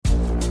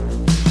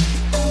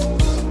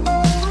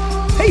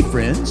Hey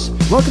friends,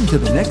 welcome to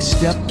the Next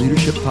Step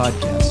Leadership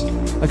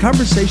Podcast, a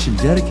conversation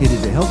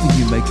dedicated to helping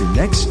you make your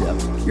next step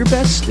your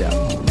best step.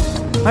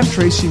 I'm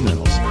Tracy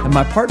Reynolds, and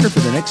my partner for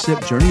the Next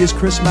Step journey is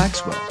Chris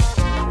Maxwell.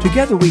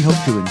 Together we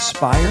hope to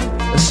inspire,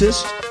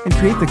 assist, and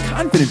create the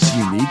confidence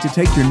you need to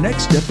take your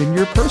next step in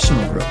your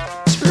personal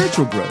growth,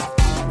 spiritual growth,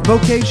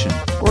 vocation,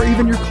 or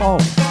even your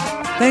calling.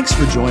 Thanks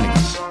for joining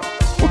us.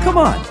 Well, come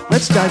on,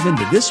 let's dive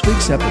into this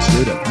week's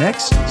episode of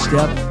Next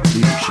Step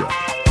Leadership.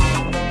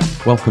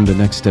 Welcome to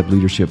Next Step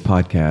Leadership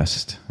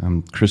Podcast.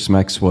 I'm Chris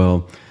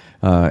Maxwell.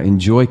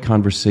 Enjoy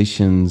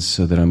conversations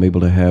that I'm able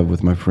to have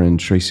with my friend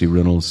Tracy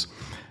Reynolds.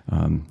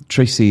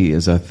 Tracy,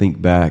 as I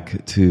think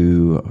back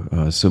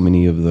to so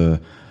many of the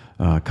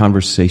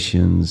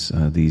conversations,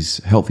 these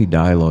healthy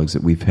dialogues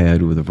that we've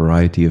had with a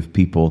variety of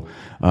people,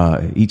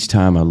 each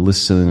time I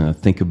listen, I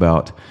think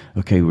about,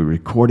 okay, we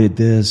recorded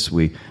this,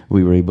 we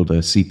were able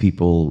to see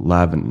people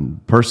live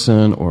in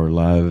person or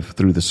live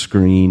through the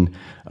screen.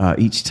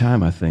 Each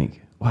time I think,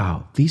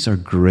 wow, these are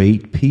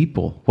great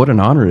people. What an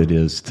honor it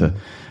is to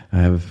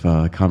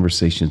have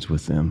conversations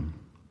with them.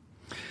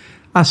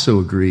 I so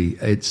agree.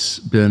 It's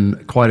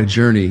been quite a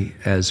journey,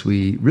 as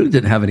we really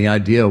didn't have any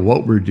idea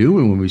what we're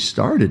doing when we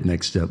started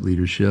Next Step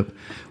Leadership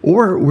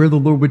or where the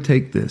Lord would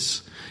take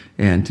this.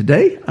 And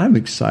today I'm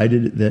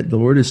excited that the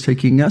Lord is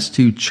taking us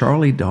to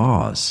Charlie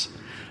Dawes.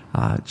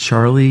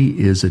 Charlie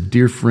is a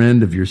dear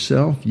friend of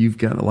yourself. You've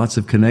got lots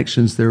of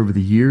connections there over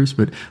the years,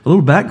 but a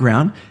little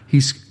background.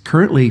 He's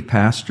currently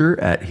pastor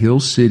at Hill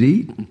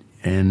City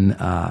in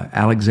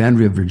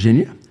Alexandria,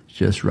 Virginia,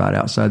 just right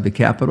outside the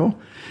capital.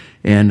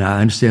 And I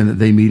understand that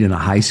they meet in a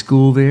high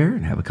school there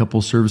and have a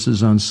couple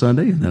services on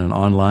Sunday and then an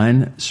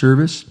online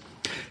service.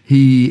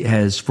 He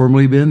has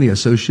formerly been the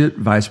Associate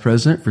Vice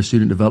President for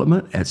Student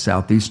Development at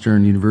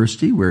Southeastern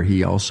University, where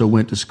he also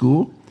went to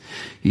school.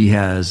 He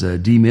has a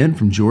D-Min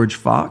from George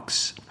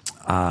Fox,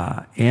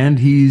 and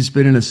he's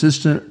been an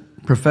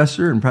assistant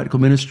professor in practical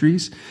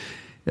ministries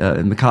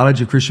in the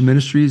College of Christian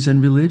Ministries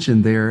and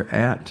Religion there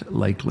at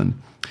Lakeland.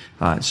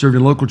 Served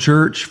in local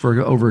church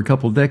for over a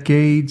couple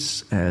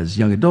decades as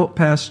young adult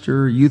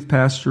pastor, youth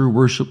pastor,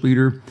 worship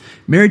leader.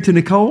 Married to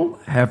Nicole,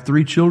 have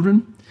 3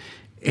 children,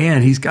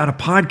 and he's got a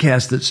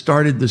podcast that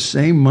started the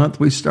same month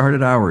we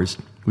started ours,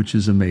 which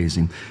is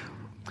amazing.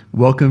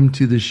 Welcome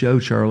to the show,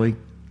 Charlie.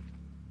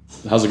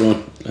 How's it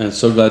going? I'm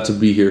so glad to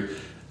be here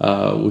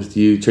with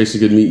you. Tracy,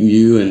 good meeting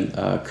you,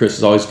 and Chris,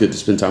 it's always good to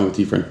spend time with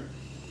you, friend.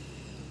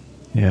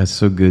 Yeah, it's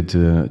so good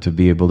to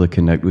be able to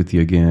connect with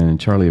you again. And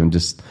Charlie, I'm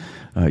just...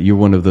 you're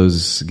one of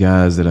those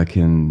guys that I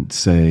can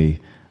say,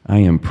 I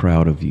am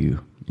proud of you.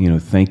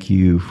 Thank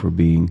you for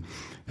being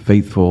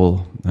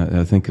faithful.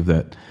 I think of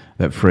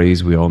that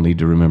phrase we all need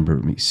to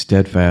remember: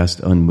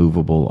 steadfast,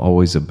 unmovable,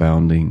 always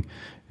abounding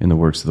in the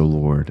works of the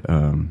Lord.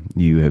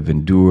 You have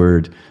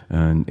endured,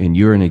 and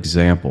you're an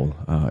example.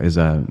 As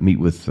I meet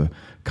with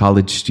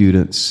college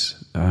students,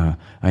 I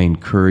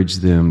encourage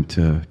them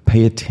to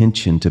pay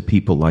attention to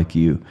people like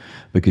you,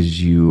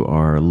 because you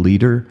are a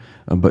leader.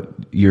 But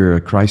you're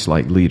a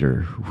Christ-like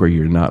leader, where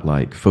you're not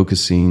like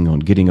focusing on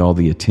getting all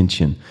the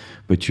attention,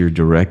 but you're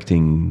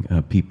directing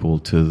people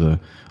to the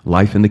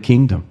life in the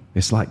kingdom.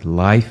 It's like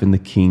life in the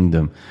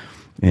kingdom,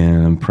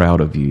 and I'm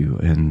proud of you.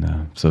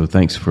 And so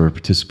thanks for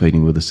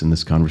participating with us in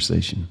this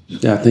conversation.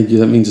 Yeah, thank you.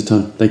 That means a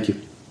ton. Thank you.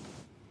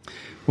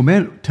 Well,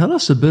 man, tell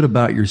us a bit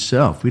about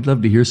yourself. We'd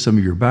love to hear some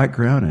of your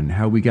background and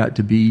how we got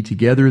to be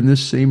together in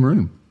this same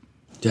room.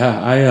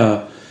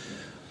 Yeah,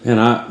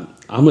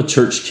 I'm a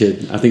church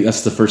kid. I think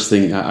that's the first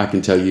thing I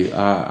can tell you.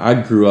 I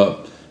grew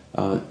up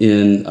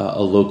in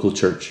a local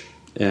church,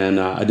 and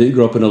I didn't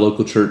grow up in a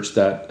local church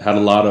that had a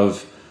lot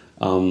of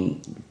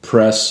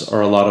press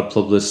or a lot of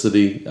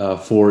publicity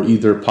for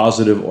either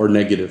positive or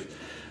negative.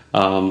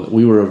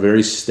 We were a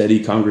very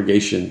steady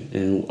congregation,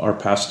 and our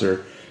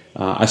pastor,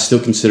 I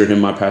still consider him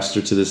my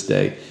pastor to this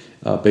day.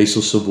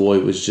 Basil Savoy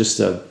was just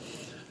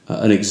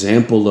an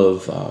example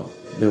of...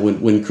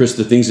 When Chris,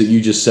 the things that you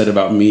just said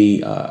about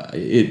me,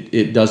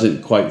 it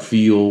doesn't quite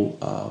feel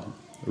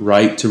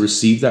right to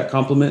receive that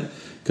compliment,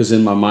 because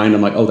in my mind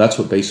I'm like, oh, that's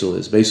what Basil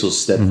is. Basil's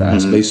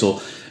steadfast. Mm-hmm.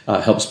 Basil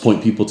helps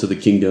point people to the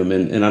kingdom,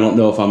 and I don't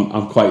know if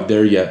I'm quite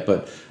there yet,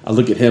 but I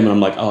look at him and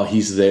I'm like, oh,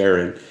 he's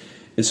there,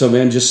 and so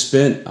man, just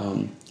spent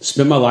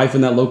my life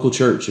in that local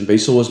church, and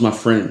Basil was my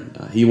friend.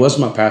 He was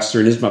my pastor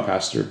and is my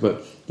pastor,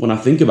 but when I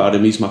think about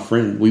him, he's my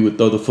friend. We would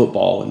throw the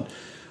football and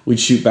we'd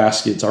shoot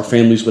baskets. Our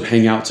families would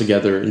hang out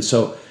together. And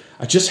so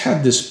I just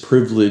had this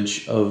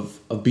privilege of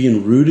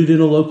being rooted in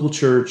a local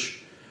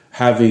church,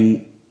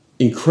 having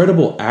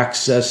incredible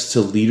access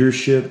to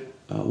leadership.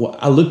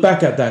 I look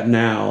back at that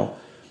now,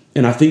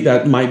 and I think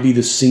that might be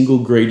the single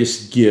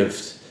greatest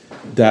gift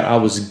that I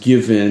was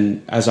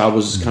given as I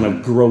was kind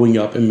of growing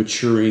up and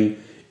maturing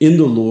in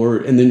the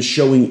Lord, and then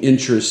showing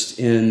interest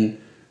in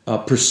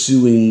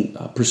pursuing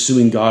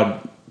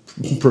God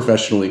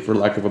professionally, for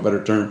lack of a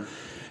better term.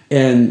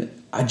 And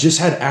I just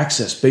had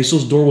access.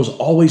 Basil's door was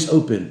always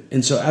open.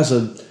 And so as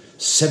a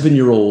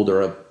 7-year-old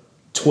or a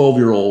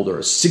 12-year-old or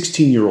a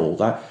 16-year-old,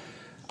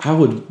 I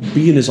would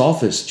be in his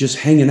office just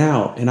hanging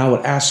out, and I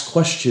would ask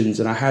questions,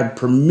 and I had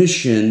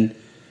permission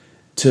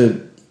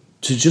to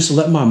just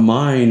let my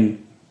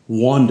mind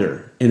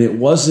wander. And it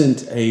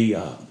wasn't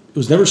it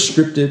was never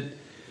scripted.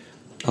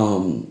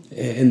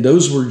 And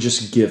those were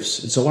just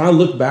gifts. And so when I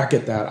look back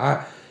at that,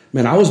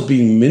 I was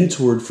being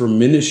mentored for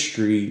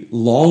ministry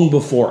long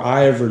before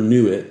I ever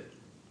knew it.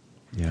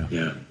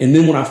 Yeah. And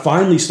then when I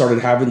finally started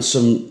having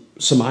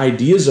some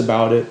ideas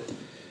about it,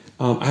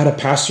 I had a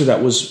pastor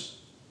that was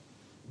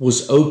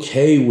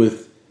okay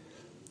with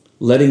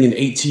letting an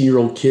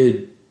 18-year-old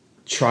kid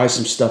try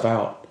some stuff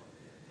out.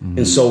 Mm-hmm.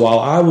 And so while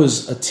I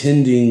was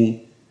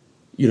attending,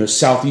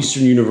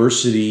 Southeastern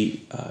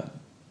University,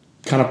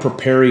 kind of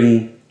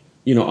preparing,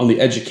 on the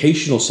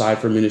educational side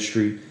for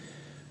ministry,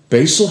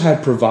 Basel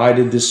had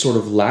provided this sort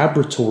of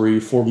laboratory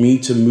for me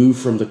to move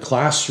from the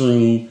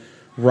classroom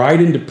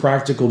right into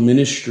practical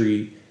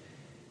ministry.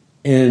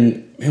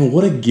 And man,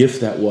 what a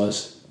gift that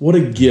was. What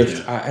a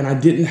gift. And I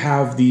didn't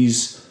have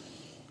these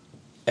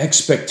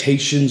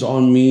expectations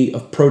on me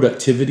of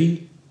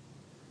productivity.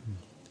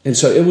 And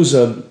so it was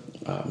a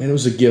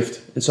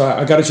gift. And so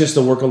I got a chance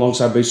to work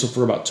alongside Basel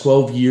for about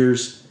 12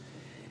 years.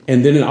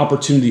 And then an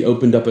opportunity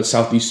opened up at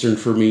Southeastern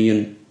for me.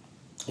 And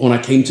when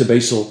I came to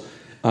Basel,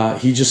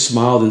 he just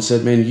smiled and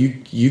said, "Man,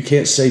 you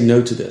can't say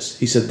no to this."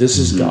 He said, "This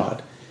is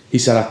God." He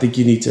said, I think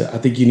you need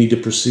to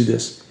pursue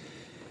this."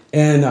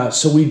 And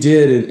so we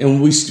did.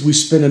 And we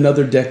spent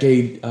another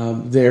decade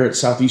there at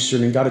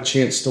Southeastern and got a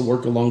chance to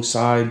work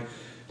alongside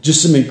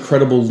just some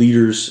incredible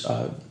leaders.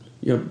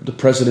 The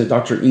president,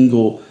 Dr.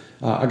 Engel.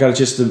 I got a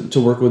chance to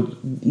work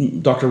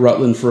with Dr.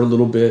 Rutland for a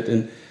little bit.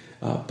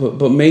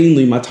 But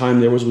mainly my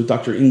time there was with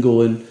Dr.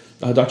 Engel and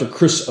Dr.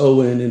 Chris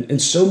Owen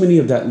and so many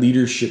of that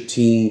leadership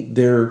team,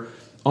 their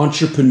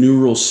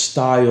entrepreneurial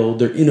style,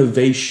 their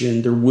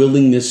innovation, their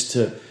willingness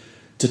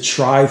to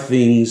try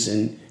things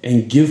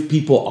and give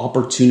people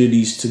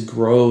opportunities to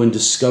grow and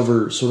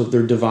discover sort of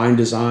their divine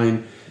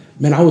design.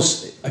 Man,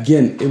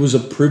 it was a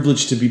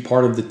privilege to be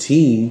part of the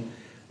team.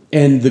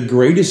 And the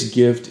greatest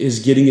gift is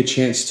getting a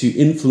chance to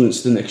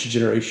influence the next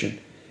generation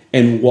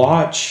and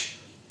watch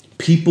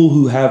people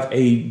who have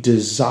a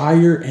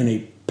desire and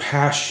a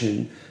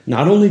passion,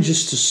 not only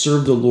just to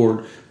serve the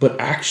Lord, but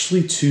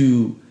actually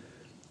to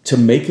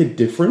make a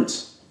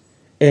difference.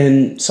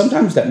 And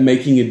sometimes that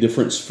making a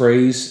difference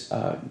phrase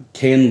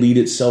can lead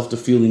itself to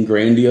feeling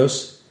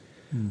grandiose.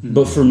 Mm-hmm.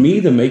 But for me,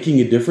 the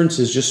making a difference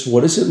is just,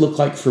 what does it look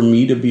like for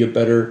me to be a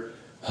better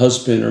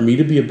husband, or me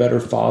to be a better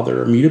father,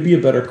 or me to be a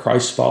better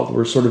Christ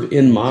follower, sort of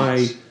in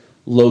my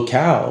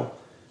locale.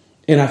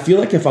 And I feel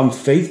like if I'm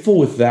faithful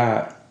with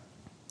that,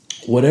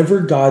 whatever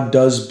God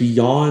does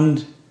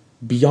beyond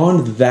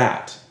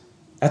that,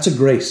 that's a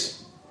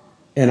grace.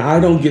 And I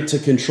don't get to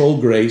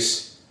control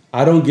grace.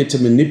 I don't get to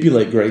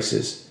manipulate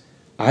graces.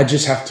 I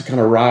just have to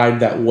kind of ride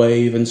that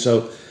wave. And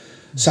so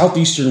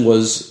Southeastern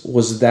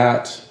was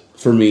that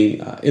for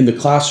me, in the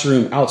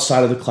classroom,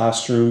 outside of the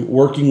classroom,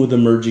 working with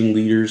emerging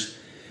leaders,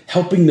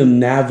 helping them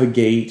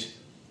navigate,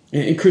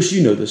 and Chris,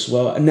 you know this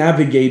well,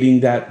 navigating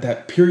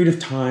that period of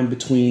time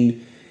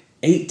between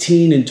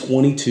 18 and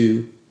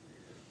 22,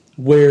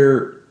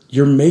 where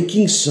you're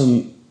making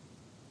some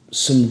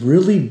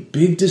really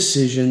big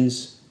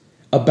decisions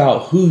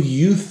about who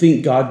you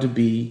think God to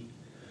be,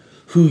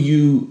 who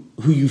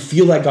you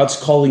feel like God's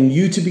calling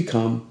you to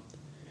become,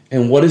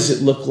 and what does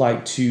it look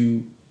like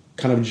to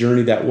kind of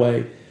journey that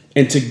way.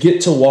 And to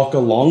get to walk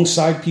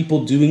alongside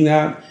people doing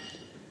that,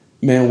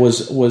 man,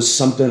 was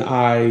something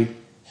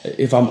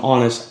if I'm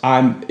honest,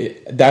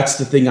 that's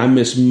the thing I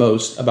miss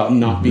most about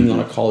not being on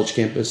a college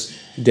campus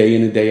day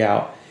in and day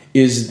out,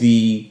 is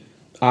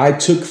I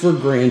took for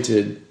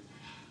granted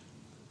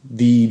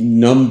the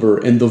number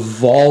and the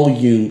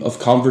volume of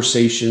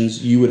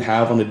conversations you would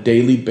have on a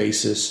daily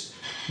basis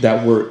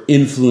that were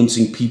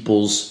influencing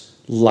people's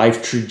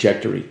life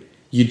trajectory.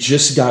 You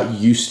just got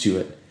used to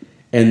it.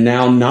 And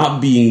now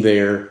not being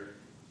there,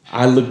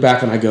 I look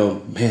back and I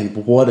go, man,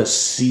 what a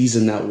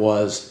season that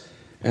was.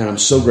 And I'm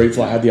so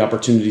grateful I had the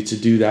opportunity to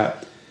do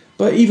that.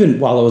 But even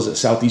while I was at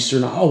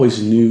Southeastern, I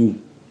always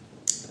knew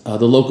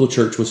the local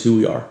church was who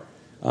we are,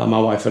 my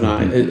wife and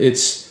I.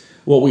 It's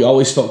what we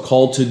always felt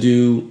called to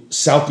do.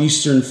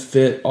 Southeastern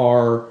fit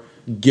our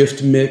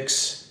gift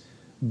mix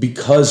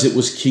because it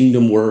was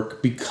kingdom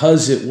work,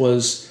 because it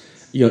was,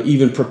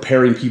 even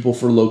preparing people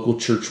for local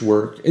church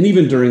work. And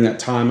even during that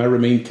time, I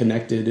remained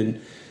connected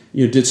and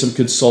did some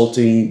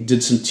consulting,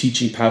 did some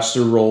teaching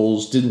pastor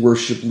roles, did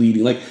worship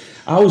leading. Like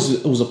I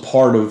was a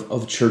part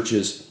of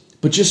churches,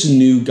 but just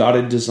knew God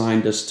had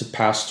designed us to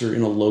pastor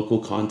in a local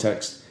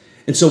context.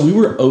 And so we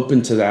were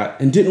open to that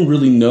and didn't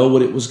really know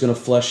what it was going to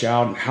flesh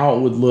out and how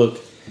it would look.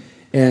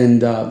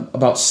 And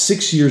about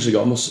 6 years ago,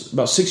 almost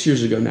about 6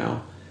 years ago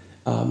now,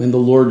 and the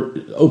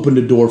Lord opened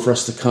a door for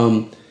us to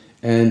come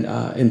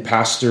and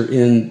pastor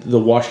in the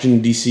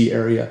Washington, D.C.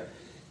 area.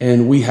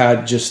 And we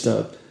had just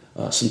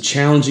some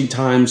challenging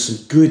times,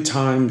 some good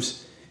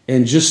times,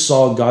 and just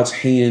saw God's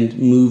hand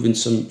move in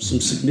some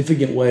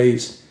significant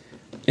ways.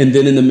 And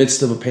then in the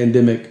midst of a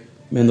pandemic,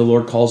 man, the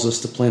Lord calls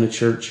us to plant a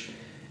church.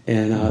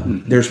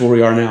 And there's where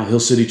we are now. Hill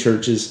City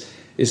Church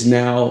is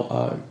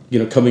now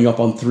coming up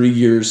on 3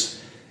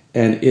 years,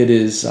 and it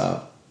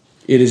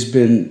has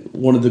been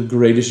one of the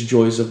greatest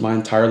joys of my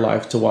entire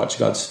life to watch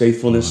God's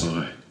faithfulness,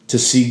 to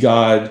see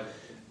God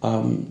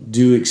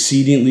do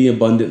exceedingly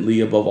abundantly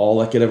above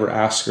all I could ever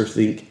ask or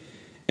think.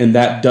 And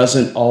that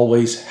doesn't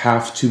always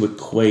have to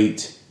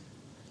equate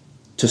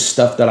to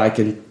stuff that I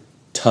can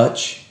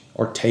touch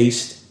or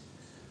taste.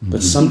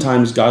 But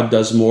sometimes God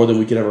does more than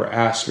we could ever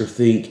ask or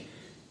think.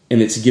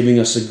 And it's giving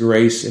us a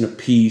grace and a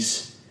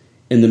peace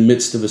in the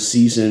midst of a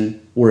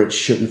season where it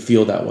shouldn't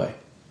feel that way.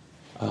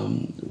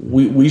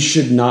 We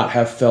should not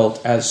have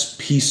felt as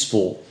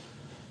peaceful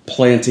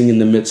planting in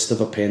the midst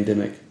of a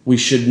pandemic. We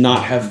should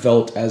not have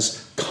felt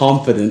as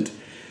confident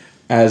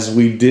as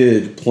we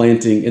did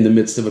planting in the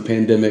midst of a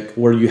pandemic,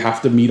 where you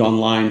have to meet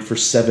online for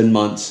 7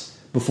 months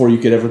before you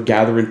could ever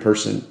gather in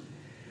person.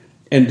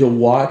 And to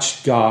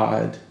watch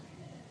God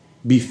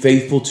be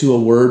faithful to a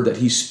word that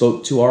he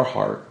spoke to our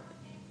heart,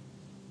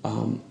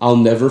 I'll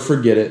never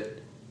forget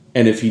it.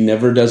 And if he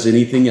never does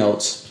anything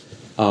else,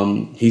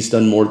 he's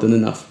done more than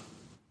enough.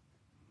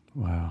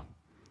 Wow.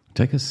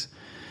 Take us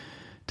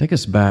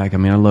back. I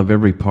mean, I love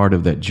every part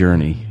of that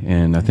journey,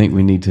 and I think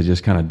we need to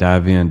just kind of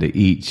dive into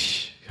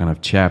each kind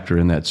of chapter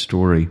in that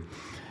story.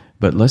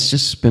 But let's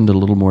just spend a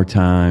little more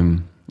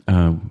time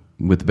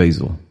with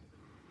Basil.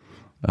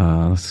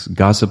 Let's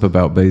gossip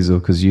about Basil,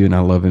 because you and I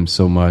love him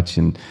so much,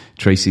 and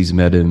Tracy's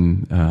met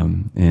him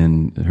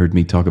and heard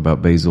me talk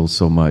about Basil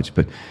so much.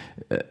 But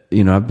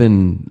I've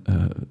been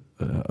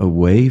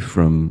away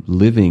from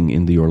living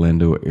in the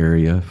Orlando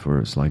area for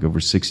it's like over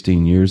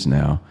 16 years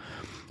now,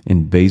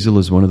 and Basil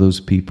is one of those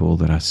people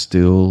that I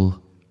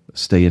still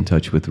stay in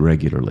touch with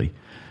regularly,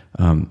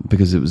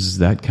 because it was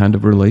that kind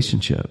of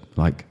relationship.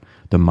 Like,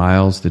 the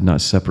miles did not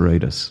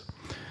separate us.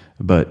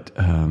 But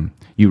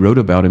you wrote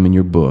about him in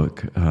your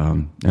book,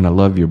 and I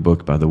love your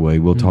book, by the way.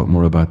 We'll talk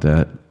more about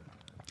that.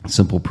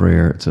 Simple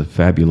Prayer. It's a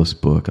fabulous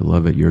book. I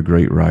love it. You're a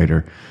great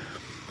writer.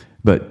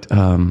 But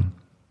I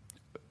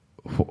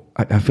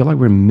feel like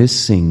we're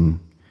missing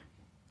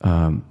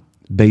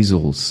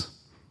Basils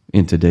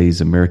in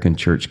today's American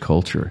church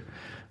culture.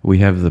 We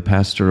have the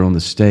pastor on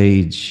the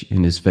stage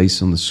and his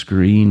face on the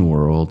screen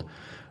world,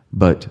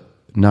 but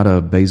not a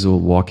Basil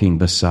walking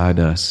beside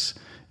us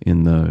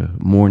in the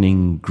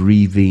morning,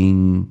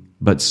 grieving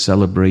but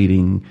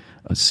celebrating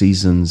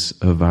seasons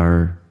of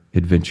our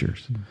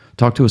adventures.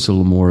 Talk to us a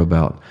little more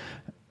about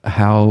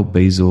how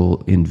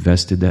Basil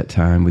invested that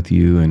time with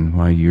you and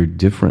why you're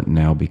different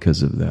now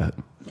because of that.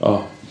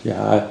 Oh,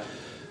 yeah,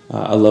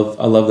 I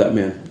love that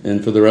man.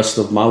 And for the rest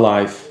of my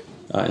life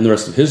and the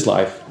rest of his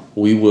life,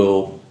 we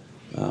would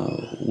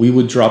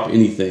drop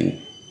anything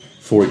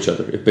for each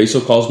other. If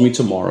Basil calls me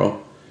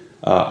tomorrow,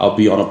 I'll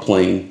be on a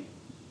plane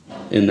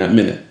in that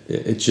minute.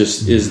 It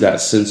just is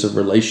that sense of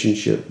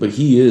relationship. But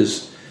he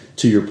is,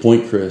 to your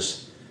point,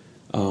 Chris,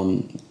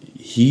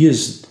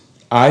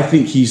 I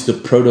think he's the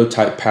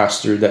prototype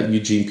pastor that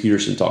Eugene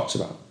Peterson talks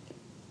about.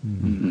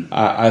 Mm-hmm.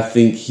 I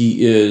think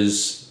he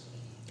is,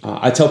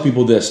 I tell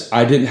people this,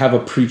 I didn't have a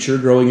preacher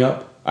growing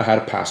up, I had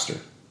a pastor.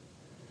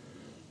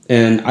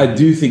 And I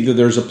do think that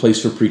there's a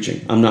place for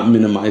preaching. I'm not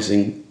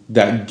minimizing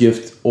that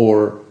gift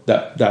or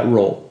that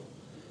role.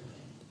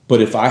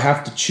 But if I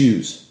have to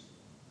choose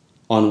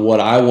on what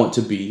I want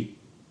to be,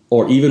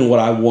 or even what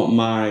I want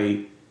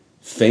my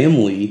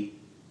family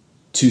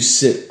to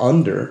sit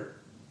under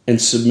and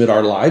submit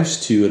our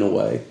lives to in a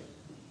way,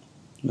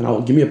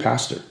 give me a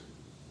pastor.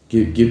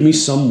 Give me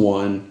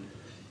someone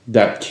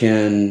that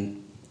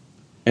can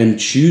and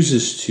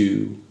chooses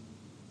to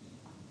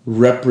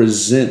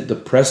represent the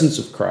presence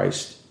of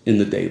Christ in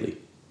the daily.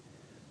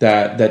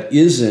 That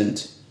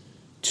isn't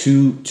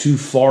too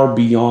far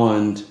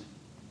beyond,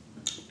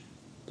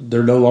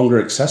 they're no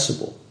longer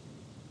accessible.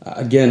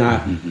 Again,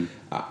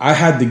 I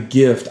had the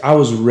gift. I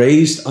was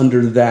raised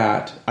under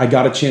that. I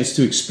got a chance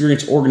to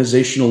experience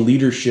organizational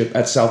leadership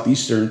at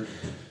Southeastern.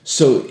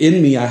 So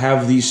in me, I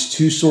have these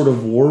two sort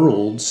of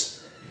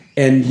worlds.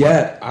 And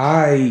yet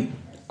I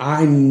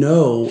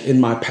know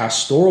in my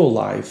pastoral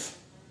life,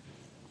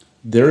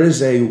 there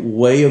is a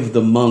way of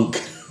the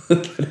monk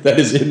that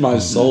is in my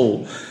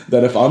soul,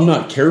 that if I'm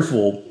not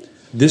careful,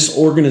 this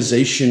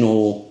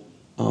organizational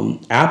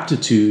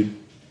aptitude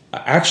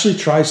actually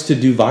tries to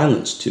do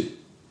violence to.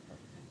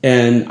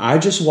 And I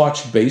just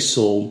watched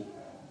Basil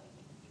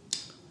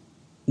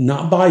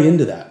not buy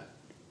into that.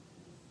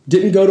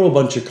 Didn't go to a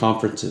bunch of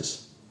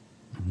conferences.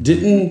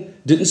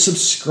 Didn't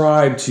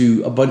subscribe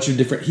to a bunch of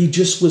different. He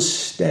just was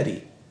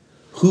steady.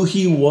 Who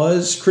he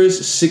was,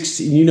 Chris,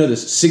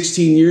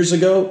 16 years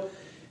ago,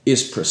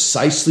 is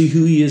precisely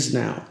who he is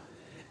now.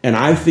 And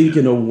I think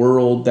in a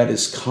world that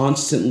is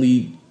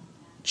constantly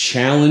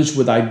challenged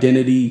with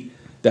identity,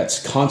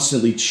 that's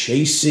constantly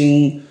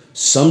chasing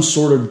some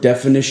sort of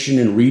definition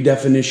and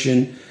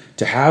redefinition,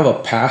 to have a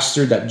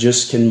pastor that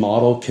just can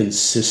model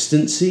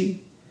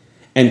consistency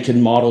and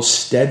can model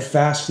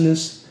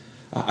steadfastness.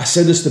 I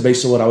said this to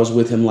Basil when I was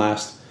with him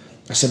last.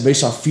 I said,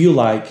 Basil, I feel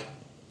like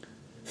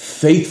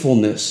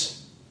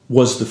faithfulness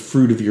was the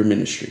fruit of your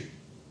ministry.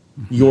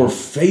 Your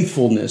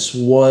faithfulness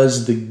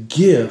was the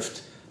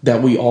gift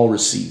that we all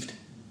received.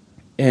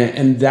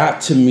 And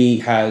that to me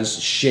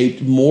has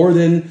shaped more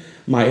than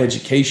my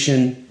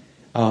education.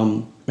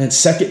 And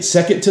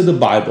second to the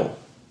Bible,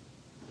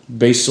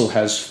 Basil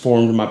has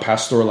formed my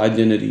pastoral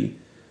identity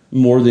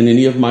more than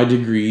any of my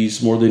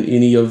degrees, more than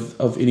any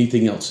of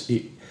anything else.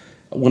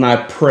 When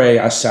I pray,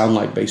 I sound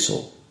like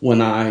Basil.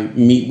 When I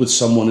meet with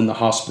someone in the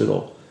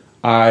hospital,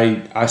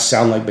 I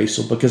sound like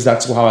Basil, because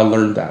that's how I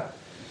learned that.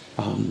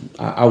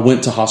 I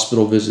went to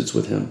hospital visits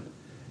with him,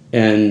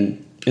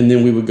 and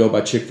then we would go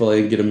by Chick-fil-A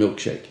and get a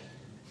milkshake.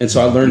 And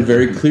so I learned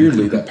very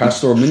clearly that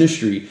pastoral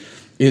ministry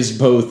is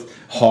both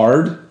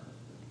hard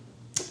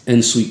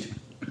and sweet.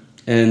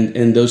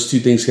 And those two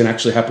things can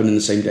actually happen in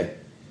the same day.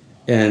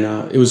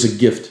 And it was a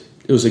gift.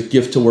 It was a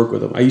gift to work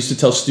with them. I used to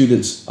tell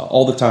students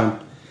all the time,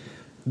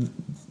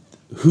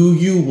 who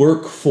you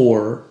work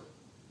for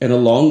and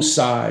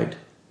alongside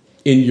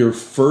in your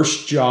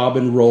first job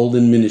and role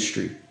in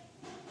ministry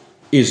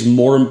is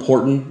more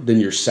important than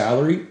your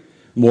salary,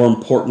 more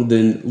important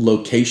than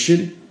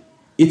location.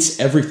 It's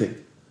everything.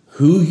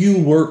 Who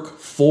you work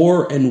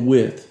for and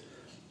with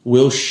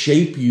will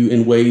shape you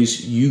in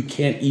ways you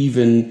can't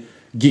even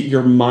get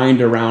your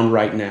mind around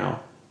right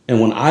now. And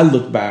when I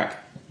look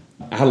back,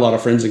 I had a lot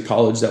of friends in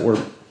college that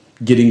were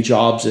getting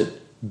jobs at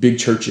big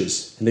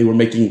churches, and they were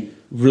making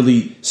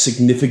really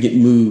significant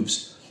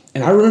moves.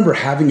 And I remember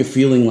having a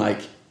feeling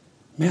like,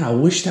 man, I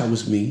wish that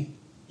was me.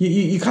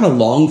 You kind of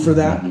long for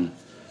that. Mm-hmm.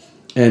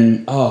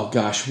 And oh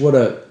gosh, what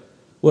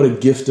a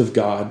gift of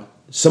God.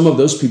 Some of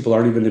those people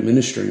aren't even in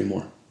ministry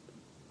anymore.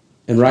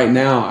 And right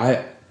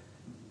now,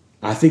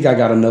 I think I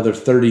got another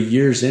 30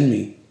 years in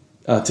me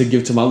to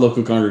give to my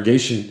local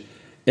congregation.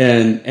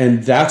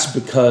 And that's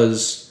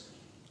because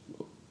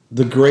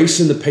the grace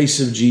and the pace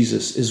of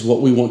Jesus is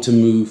what we want to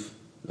move.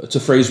 It's a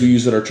phrase we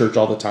use at our church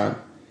all the time.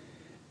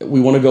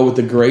 We want to go with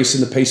the grace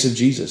and the pace of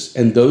Jesus.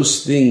 And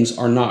those things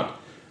are not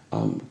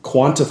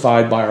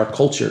quantified by our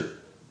culture.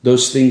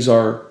 Those things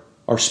are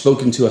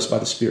spoken to us by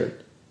the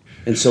Spirit.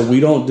 And so we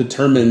don't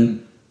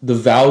determine the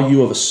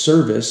value of a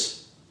service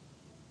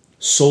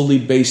solely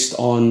based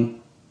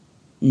on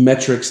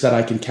metrics that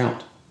I can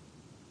count.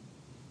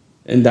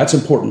 And that's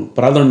important.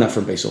 But I learned that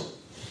from Basil.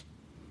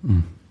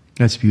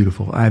 That's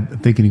beautiful. I'm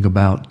thinking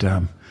about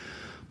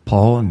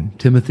Paul and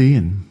Timothy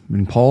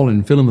and Paul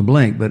and fill in the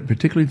blank, but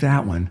particularly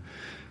that one.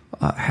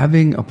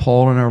 Having a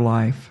Paul in our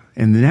life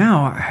and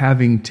now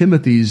having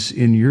Timothy's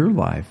in your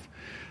life.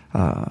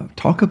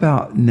 Talk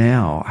about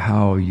now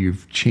how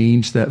you've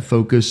changed that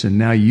focus and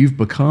now you've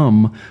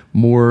become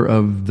more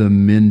of the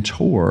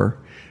mentor.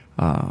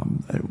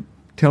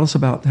 Tell us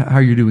about how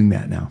you're doing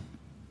that now.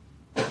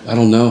 I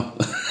don't know.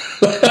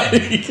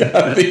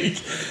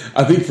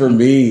 I think for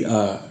me,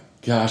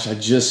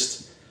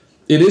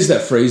 it is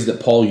that phrase that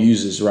Paul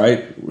uses,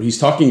 right? He's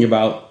talking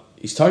about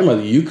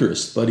the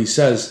Eucharist, but he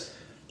says,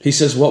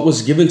 what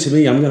was given to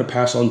me, I'm going to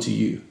pass on to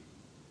you.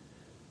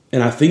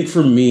 And I think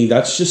for me,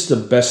 that's just the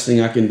best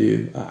thing I can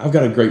do. I've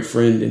got a great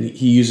friend, and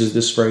he uses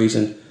this phrase,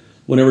 and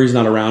whenever he's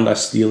not around, I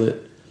steal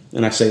it,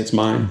 and I say it's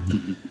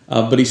mine.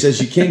 But he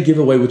says, you can't give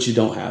away what you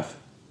don't have.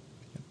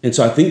 And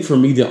so I think for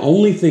me, the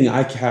only thing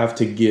I have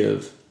to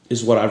give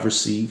is what I've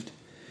received.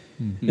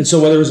 Mm-hmm. And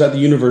so whether it's at the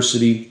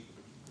university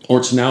or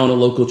it's now in a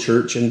local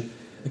church, and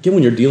again,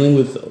 when you're dealing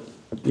with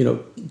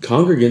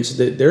congregants,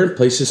 that they're in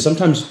places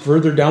sometimes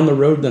further down the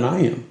road than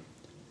I am.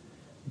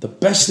 The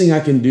best thing I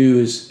can do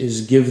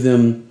is give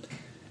them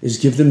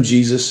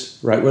Jesus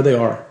right where they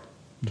are,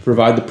 to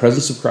provide the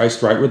presence of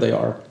Christ right where they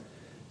are.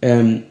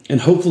 And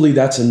hopefully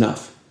that's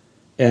enough.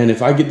 And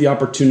if I get the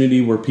opportunity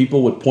where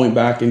people would point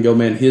back and go,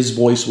 man, his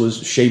voice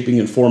was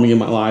shaping and forming in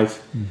my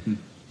life,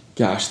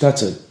 gosh,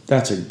 that's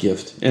a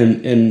gift.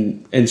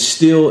 And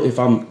still, if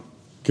I'm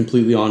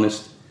completely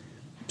honest,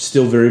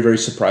 still very, very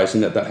surprising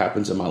that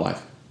happens in my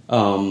life.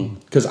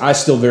 Because I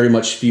still very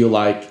much feel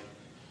like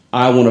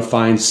I want to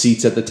find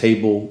seats at the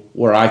table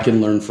where I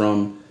can learn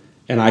from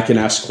and I can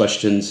ask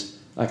questions.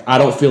 Like, I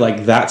don't feel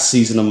like that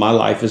season of my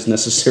life is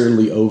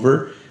necessarily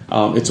over.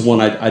 It's one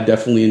I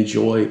definitely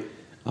enjoy.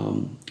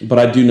 But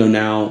I do know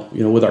now,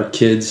 with our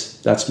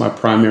kids, that's my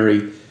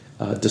primary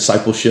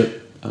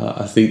discipleship,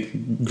 I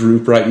think,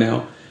 group right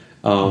now.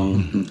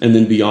 And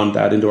then beyond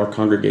that into our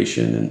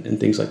congregation and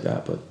things like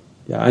that. But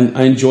yeah,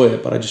 I enjoy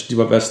it, but I just do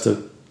my best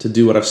to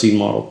do what I've seen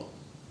modeled.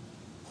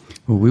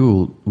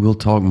 Well, we'll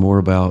talk more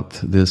about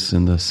this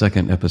in the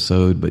second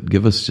episode, but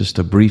give us just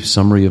a brief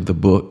summary of the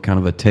book, kind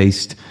of a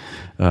taste,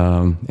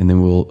 and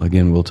then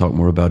we'll talk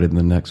more about it in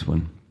the next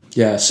one.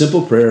 Yeah,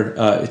 simple prayer.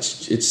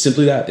 It's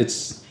simply that.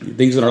 It's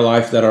things in our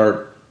life that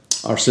are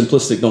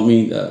simplistic don't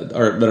mean that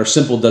are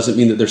simple doesn't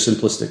mean that they're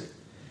simplistic.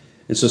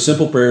 And so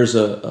simple prayer is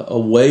a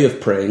way of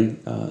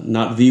praying,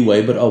 not the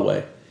way, but a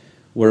way,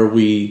 where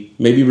we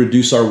maybe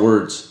reduce our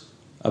words,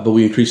 but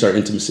we increase our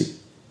intimacy.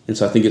 And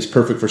so I think it's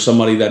perfect for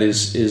somebody that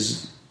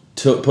is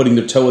putting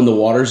their toe in the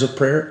waters of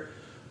prayer,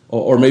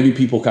 or maybe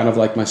people kind of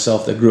like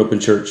myself that grew up in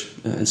church,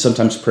 and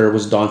sometimes prayer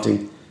was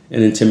daunting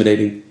and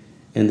intimidating,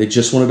 and they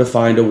just wanted to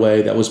find a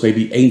way that was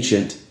maybe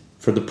ancient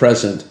for the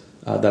present,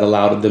 that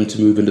allowed them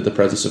to move into the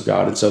presence of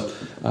God. And so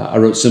I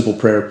wrote Simple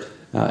Prayer,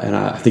 and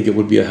I think it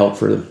would be a help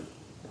for them.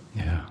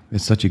 Yeah,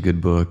 it's such a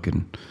good book.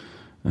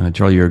 And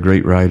Charlie, you're a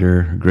great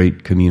writer, a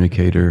great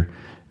communicator,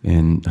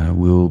 and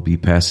we'll be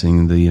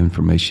passing the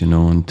information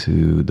on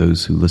to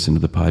those who listen to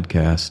the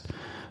podcast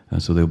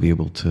so they'll be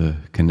able to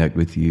connect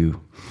with you.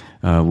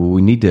 Well,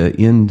 we need to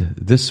end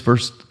this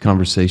first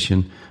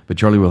conversation, but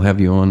Charlie, we'll have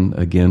you on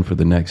again for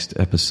the next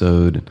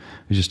episode.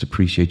 I just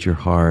appreciate your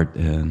heart,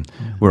 and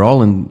we're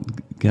all in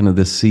kind of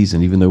this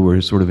season, even though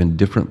we're sort of in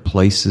different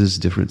places,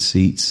 different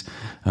seats,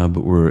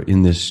 but we're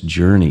in this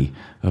journey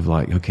of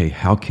like, okay,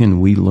 how can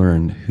we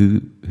learn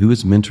who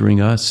is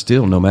mentoring us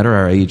still, no matter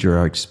our age or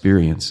our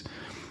experience,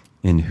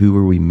 and who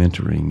are we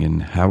mentoring,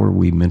 and how are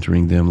we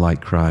mentoring them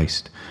like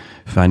Christ,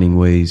 finding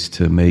ways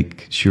to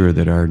make sure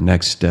that our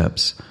next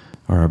steps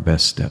are our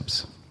best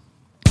steps.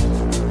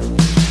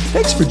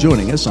 Thanks for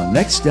joining us on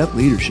Next Step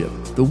Leadership,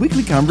 the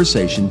weekly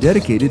conversation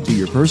dedicated to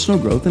your personal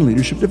growth and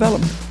leadership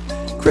development.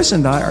 Chris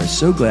and I are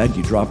so glad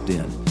you dropped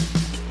in.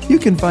 You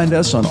can find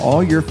us on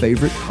all your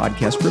favorite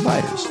podcast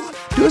providers.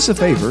 Do us a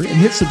favor and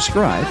hit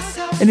subscribe,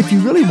 and if you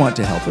really want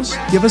to help us,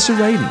 give us a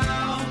rating.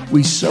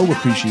 We so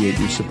appreciate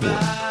your support.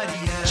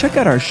 Check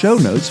out our show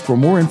notes for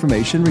more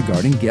information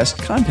regarding guest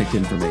contact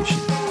information.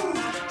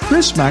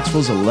 Chris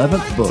Maxwell's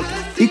 11th book,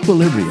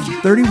 Equilibrium,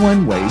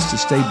 31 Ways to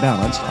Stay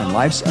Balanced on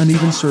Life's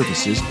Uneven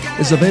Surfaces,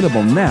 is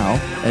available now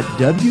at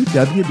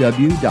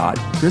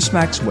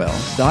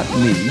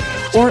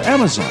www.chrismaxwell.me or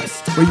Amazon,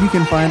 where you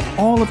can find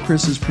all of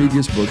Chris's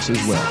previous books as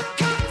well.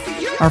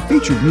 Our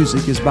featured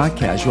music is by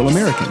Casual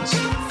Americans.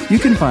 You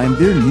can find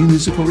their new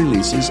musical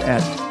releases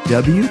at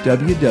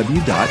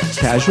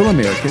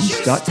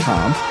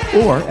www.casualamericans.com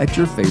or at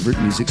your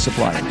favorite music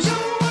suppliers.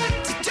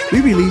 We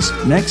release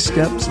Next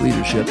Steps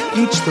Leadership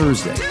each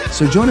Thursday,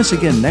 so join us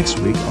again next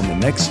week on the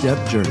Next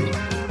Step Journey,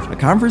 a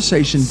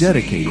conversation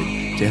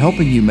dedicated to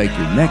helping you make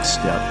your next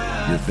step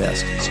your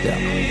best step.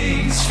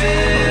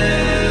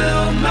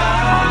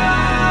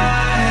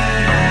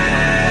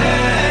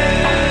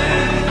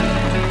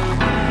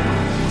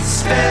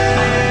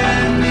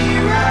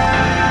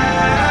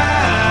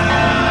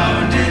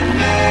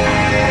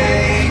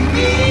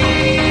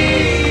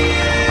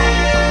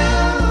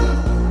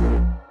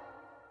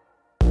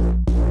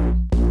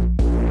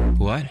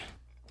 What?